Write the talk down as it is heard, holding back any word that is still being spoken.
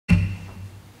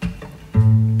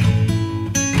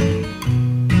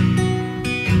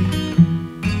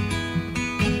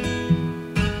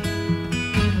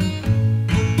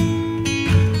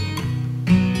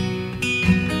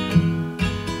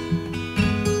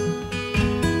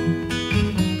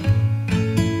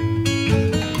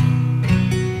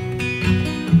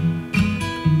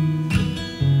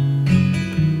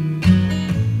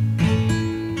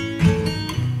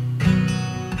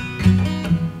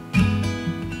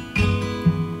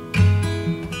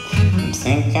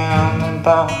thinking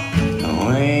about the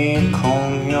way you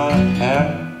comb your hair.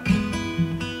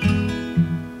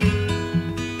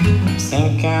 I'm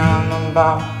thinking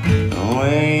about the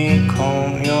way you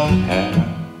comb your hair.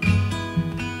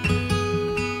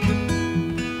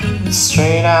 It's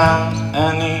straight out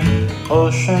any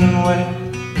ocean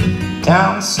wave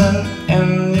dancing in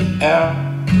the air.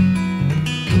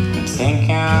 I'm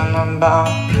thinking about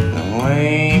the way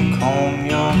you comb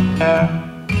your hair.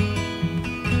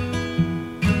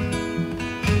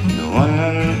 You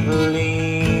wouldn't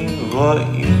believe what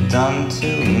you've done to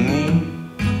me.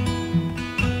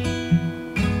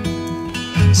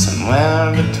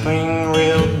 Somewhere between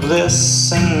real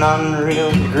bliss and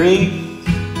unreal grief,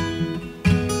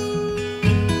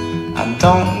 I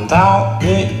don't doubt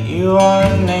that you are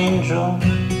an angel.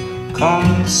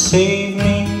 Come save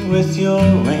me with your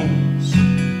wings.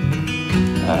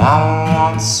 But I don't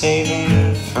want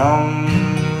saving from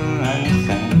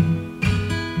anything.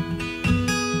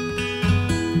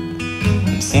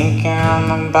 I'm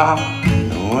thinking about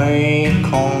the way you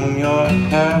comb your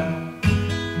hair.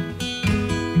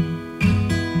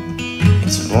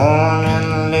 It's warm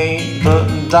and late but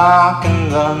dark in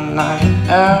the night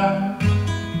air.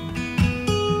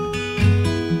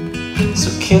 So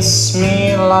kiss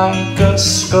me like a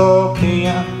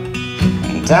scorpion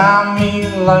and damn me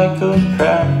like a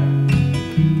prayer.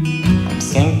 I'm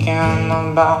thinking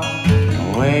about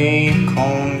the way you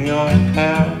comb your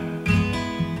hair.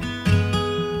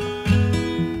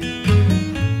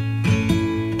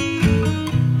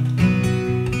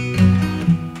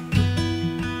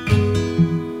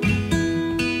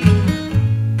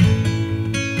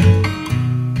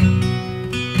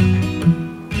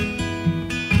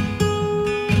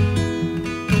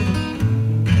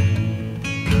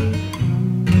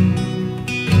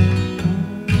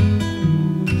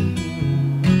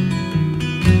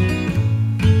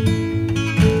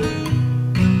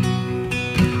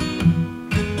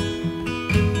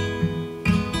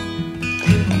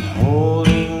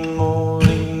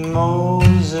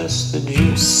 Did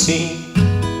you see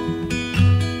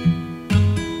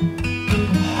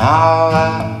how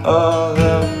that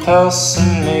other person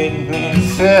made me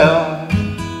feel?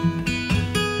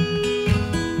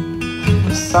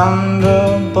 With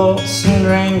thunderbolts and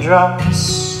raindrops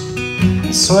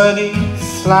and sweaty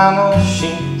flannel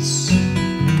sheets,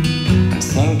 I'm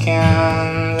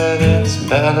thinking that it's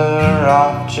better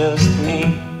off just me.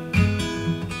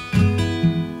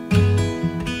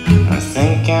 I'm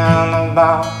thinking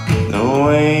about the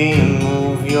way you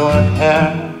move your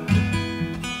hair.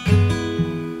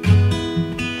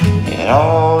 It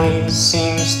always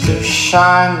seems to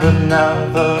shine but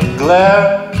never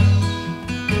glares.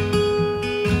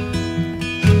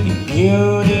 Your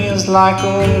beauty is like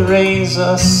a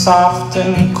razor, soft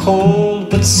and cold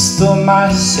but still my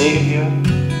savior.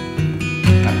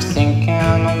 I'm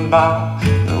thinking about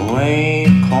the way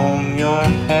you comb your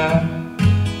hair.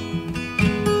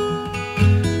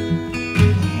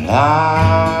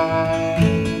 I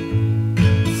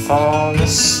fall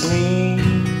asleep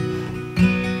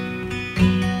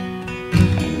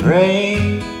and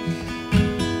break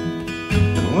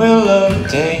the willow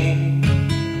day.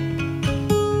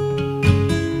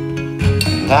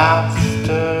 And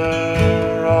after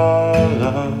all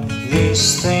of these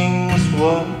things,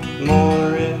 what more